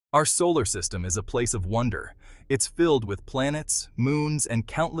Our solar system is a place of wonder. It's filled with planets, moons, and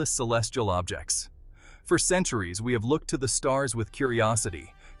countless celestial objects. For centuries, we have looked to the stars with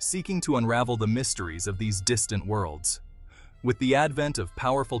curiosity, seeking to unravel the mysteries of these distant worlds. With the advent of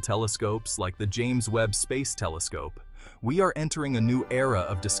powerful telescopes like the James Webb Space Telescope, we are entering a new era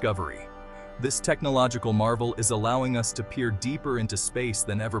of discovery. This technological marvel is allowing us to peer deeper into space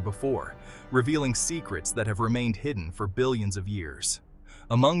than ever before, revealing secrets that have remained hidden for billions of years.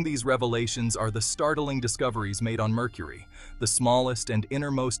 Among these revelations are the startling discoveries made on Mercury, the smallest and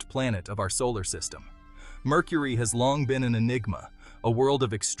innermost planet of our solar system. Mercury has long been an enigma, a world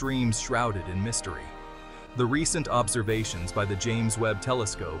of extremes shrouded in mystery. The recent observations by the James Webb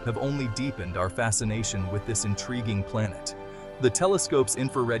Telescope have only deepened our fascination with this intriguing planet. The telescope's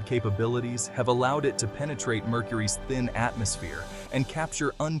infrared capabilities have allowed it to penetrate Mercury's thin atmosphere and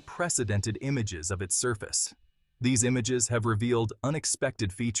capture unprecedented images of its surface. These images have revealed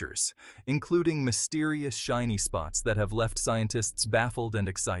unexpected features, including mysterious shiny spots that have left scientists baffled and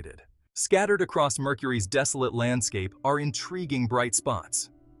excited. Scattered across Mercury's desolate landscape are intriguing bright spots.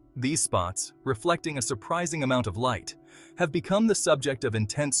 These spots, reflecting a surprising amount of light, have become the subject of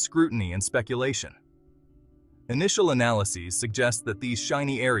intense scrutiny and speculation. Initial analyses suggest that these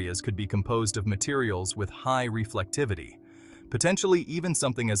shiny areas could be composed of materials with high reflectivity, potentially even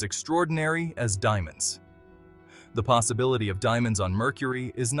something as extraordinary as diamonds. The possibility of diamonds on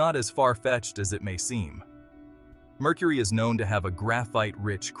Mercury is not as far-fetched as it may seem. Mercury is known to have a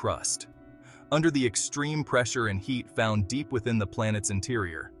graphite-rich crust. Under the extreme pressure and heat found deep within the planet's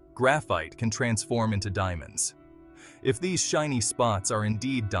interior, graphite can transform into diamonds. If these shiny spots are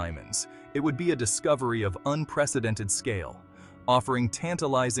indeed diamonds, it would be a discovery of unprecedented scale, offering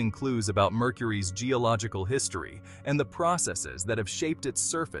tantalizing clues about Mercury's geological history and the processes that have shaped its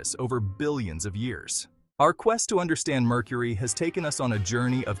surface over billions of years. Our quest to understand Mercury has taken us on a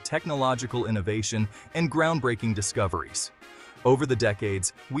journey of technological innovation and groundbreaking discoveries. Over the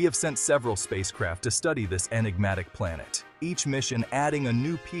decades, we have sent several spacecraft to study this enigmatic planet, each mission adding a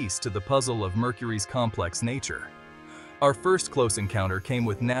new piece to the puzzle of Mercury's complex nature. Our first close encounter came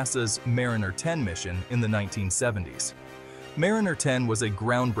with NASA's Mariner 10 mission in the 1970s. Mariner 10 was a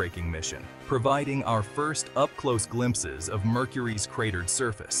groundbreaking mission, providing our first up-close glimpses of Mercury's cratered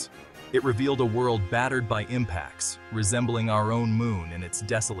surface. It revealed a world battered by impacts, resembling our own moon in its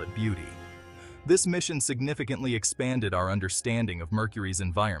desolate beauty. This mission significantly expanded our understanding of Mercury's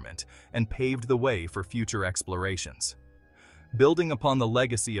environment and paved the way for future explorations. Building upon the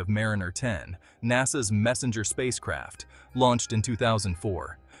legacy of Mariner 10, NASA's Messenger spacecraft, launched in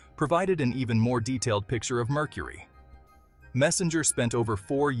 2004, provided an even more detailed picture of Mercury. Messenger spent over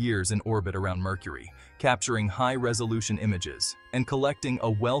 4 years in orbit around Mercury, capturing high-resolution images and collecting a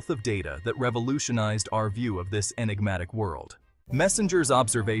wealth of data that revolutionized our view of this enigmatic world. Messenger's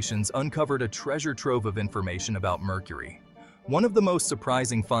observations uncovered a treasure trove of information about Mercury. One of the most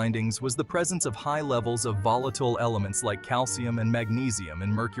surprising findings was the presence of high levels of volatile elements like calcium and magnesium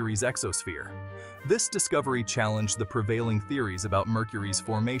in Mercury's exosphere. This discovery challenged the prevailing theories about Mercury's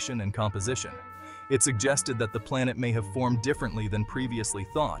formation and composition. It suggested that the planet may have formed differently than previously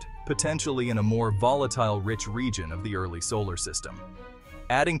thought, potentially in a more volatile-rich region of the early solar system.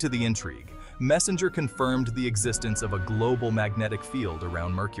 Adding to the intrigue, Messenger confirmed the existence of a global magnetic field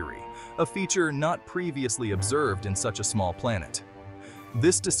around Mercury, a feature not previously observed in such a small planet.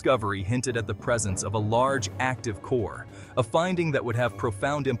 This discovery hinted at the presence of a large active core, a finding that would have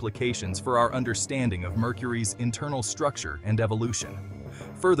profound implications for our understanding of Mercury's internal structure and evolution.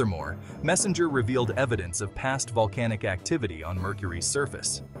 Furthermore, Messenger revealed evidence of past volcanic activity on Mercury's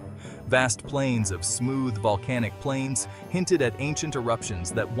surface. Vast plains of smooth volcanic plains hinted at ancient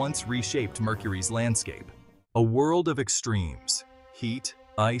eruptions that once reshaped Mercury's landscape. A world of extremes: heat,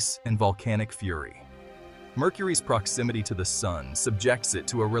 ice, and volcanic fury. Mercury's proximity to the Sun subjects it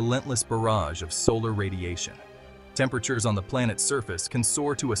to a relentless barrage of solar radiation. Temperatures on the planet's surface can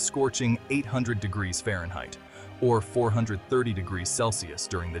soar to a scorching 800 degrees Fahrenheit, or 430 degrees Celsius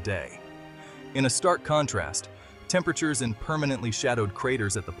during the day. In a stark contrast, temperatures in permanently shadowed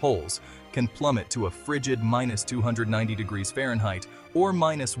craters at the poles can plummet to a frigid minus 290 degrees Fahrenheit or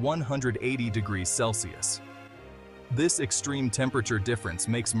minus 180 degrees Celsius. This extreme temperature difference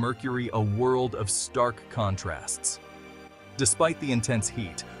makes Mercury a world of stark contrasts. Despite the intense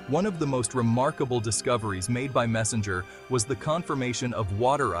heat, one of the most remarkable discoveries made by Messenger was the confirmation of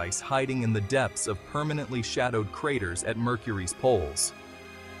water ice hiding in the depths of permanently shadowed craters at Mercury's poles.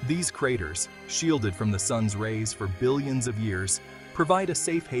 These craters, shielded from the sun's rays for billions of years, provide a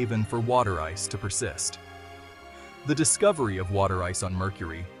safe haven for water ice to persist. The discovery of water ice on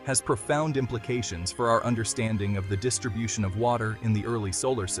Mercury has profound implications for our understanding of the distribution of water in the early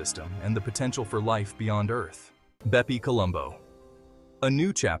solar system and the potential for life beyond Earth. Bepi Colombo. A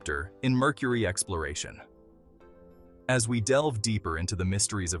new chapter in Mercury exploration. As we delve deeper into the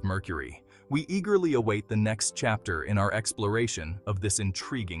mysteries of Mercury, we eagerly await the next chapter in our exploration of this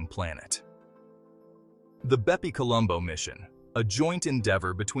intriguing planet. The Bepi Colombo mission, a joint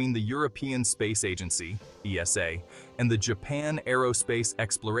endeavor between the European Space Agency, ESA, and the Japan Aerospace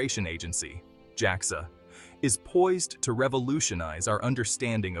Exploration Agency, JAXA, is poised to revolutionize our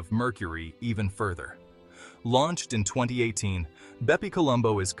understanding of Mercury even further. Launched in 2018, Bepi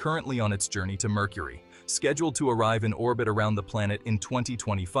Colombo is currently on its journey to Mercury, scheduled to arrive in orbit around the planet in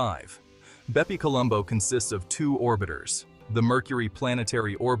 2025. Bepi Colombo consists of two orbiters, the Mercury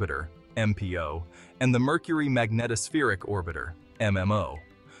Planetary Orbiter, MPO, and the Mercury Magnetospheric Orbiter, MMO.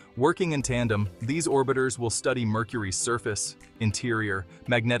 Working in tandem, these orbiters will study Mercury's surface, interior,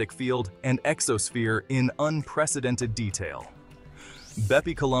 magnetic field, and exosphere in unprecedented detail.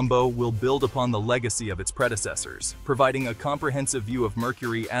 Bepi Colombo will build upon the legacy of its predecessors, providing a comprehensive view of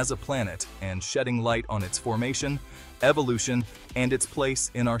Mercury as a planet and shedding light on its formation, evolution, and its place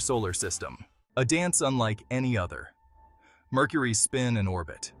in our solar system. A dance unlike any other. Mercury's spin and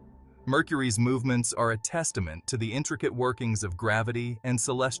orbit. Mercury's movements are a testament to the intricate workings of gravity and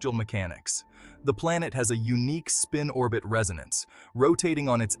celestial mechanics. The planet has a unique spin-orbit resonance, rotating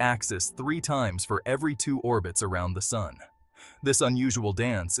on its axis 3 times for every 2 orbits around the Sun. This unusual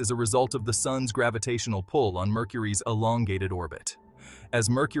dance is a result of the Sun's gravitational pull on Mercury's elongated orbit. As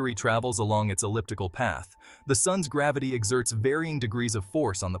Mercury travels along its elliptical path, the Sun's gravity exerts varying degrees of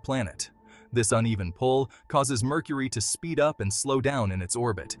force on the planet. This uneven pull causes Mercury to speed up and slow down in its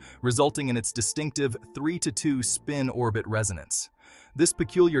orbit, resulting in its distinctive 3-to-2 spin-orbit resonance. This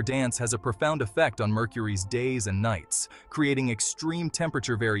peculiar dance has a profound effect on Mercury's days and nights, creating extreme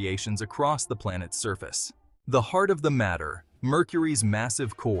temperature variations across the planet's surface. The heart of the matter, Mercury's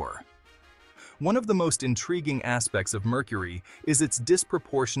massive core. One of the most intriguing aspects of Mercury is its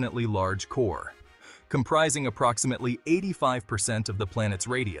disproportionately large core. Comprising approximately 85% of the planet's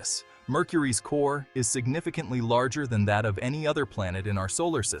radius, Mercury's core is significantly larger than that of any other planet in our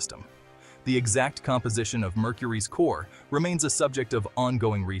solar system. The exact composition of Mercury's core remains a subject of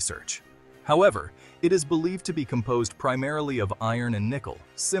ongoing research. However, it is believed to be composed primarily of iron and nickel,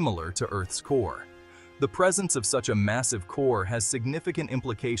 similar to Earth's core. The presence of such a massive core has significant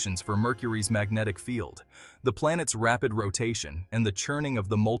implications for Mercury's magnetic field. The planet's rapid rotation and the churning of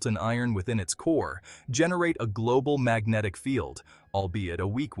the molten iron within its core generate a global magnetic field, albeit a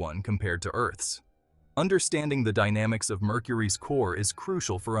weak one compared to Earth's. Understanding the dynamics of Mercury's core is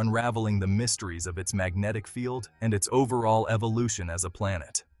crucial for unraveling the mysteries of its magnetic field and its overall evolution as a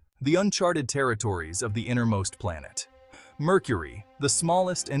planet. The uncharted territories of the innermost planet. Mercury, the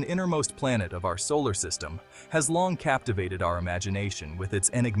smallest and innermost planet of our solar system, has long captivated our imagination with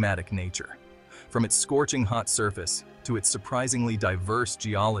its enigmatic nature. From its scorching hot surface to its surprisingly diverse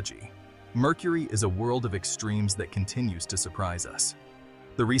geology, Mercury is a world of extremes that continues to surprise us.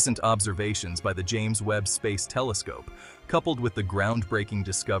 The recent observations by the James Webb Space Telescope, coupled with the groundbreaking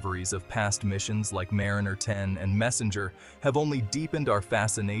discoveries of past missions like Mariner 10 and Messenger, have only deepened our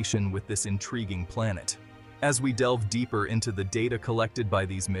fascination with this intriguing planet. As we delve deeper into the data collected by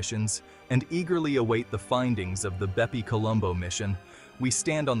these missions and eagerly await the findings of the Bepi Colombo mission, we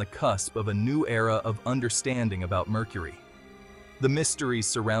stand on the cusp of a new era of understanding about Mercury. The mysteries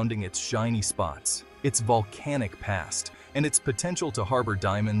surrounding its shiny spots, its volcanic past, and its potential to harbor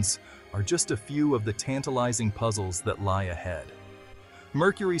diamonds are just a few of the tantalizing puzzles that lie ahead.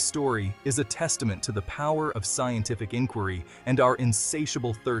 Mercury's story is a testament to the power of scientific inquiry and our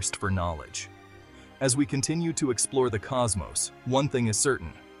insatiable thirst for knowledge. As we continue to explore the cosmos, one thing is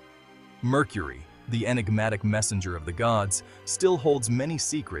certain. Mercury, the enigmatic messenger of the gods, still holds many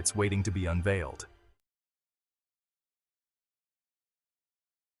secrets waiting to be unveiled.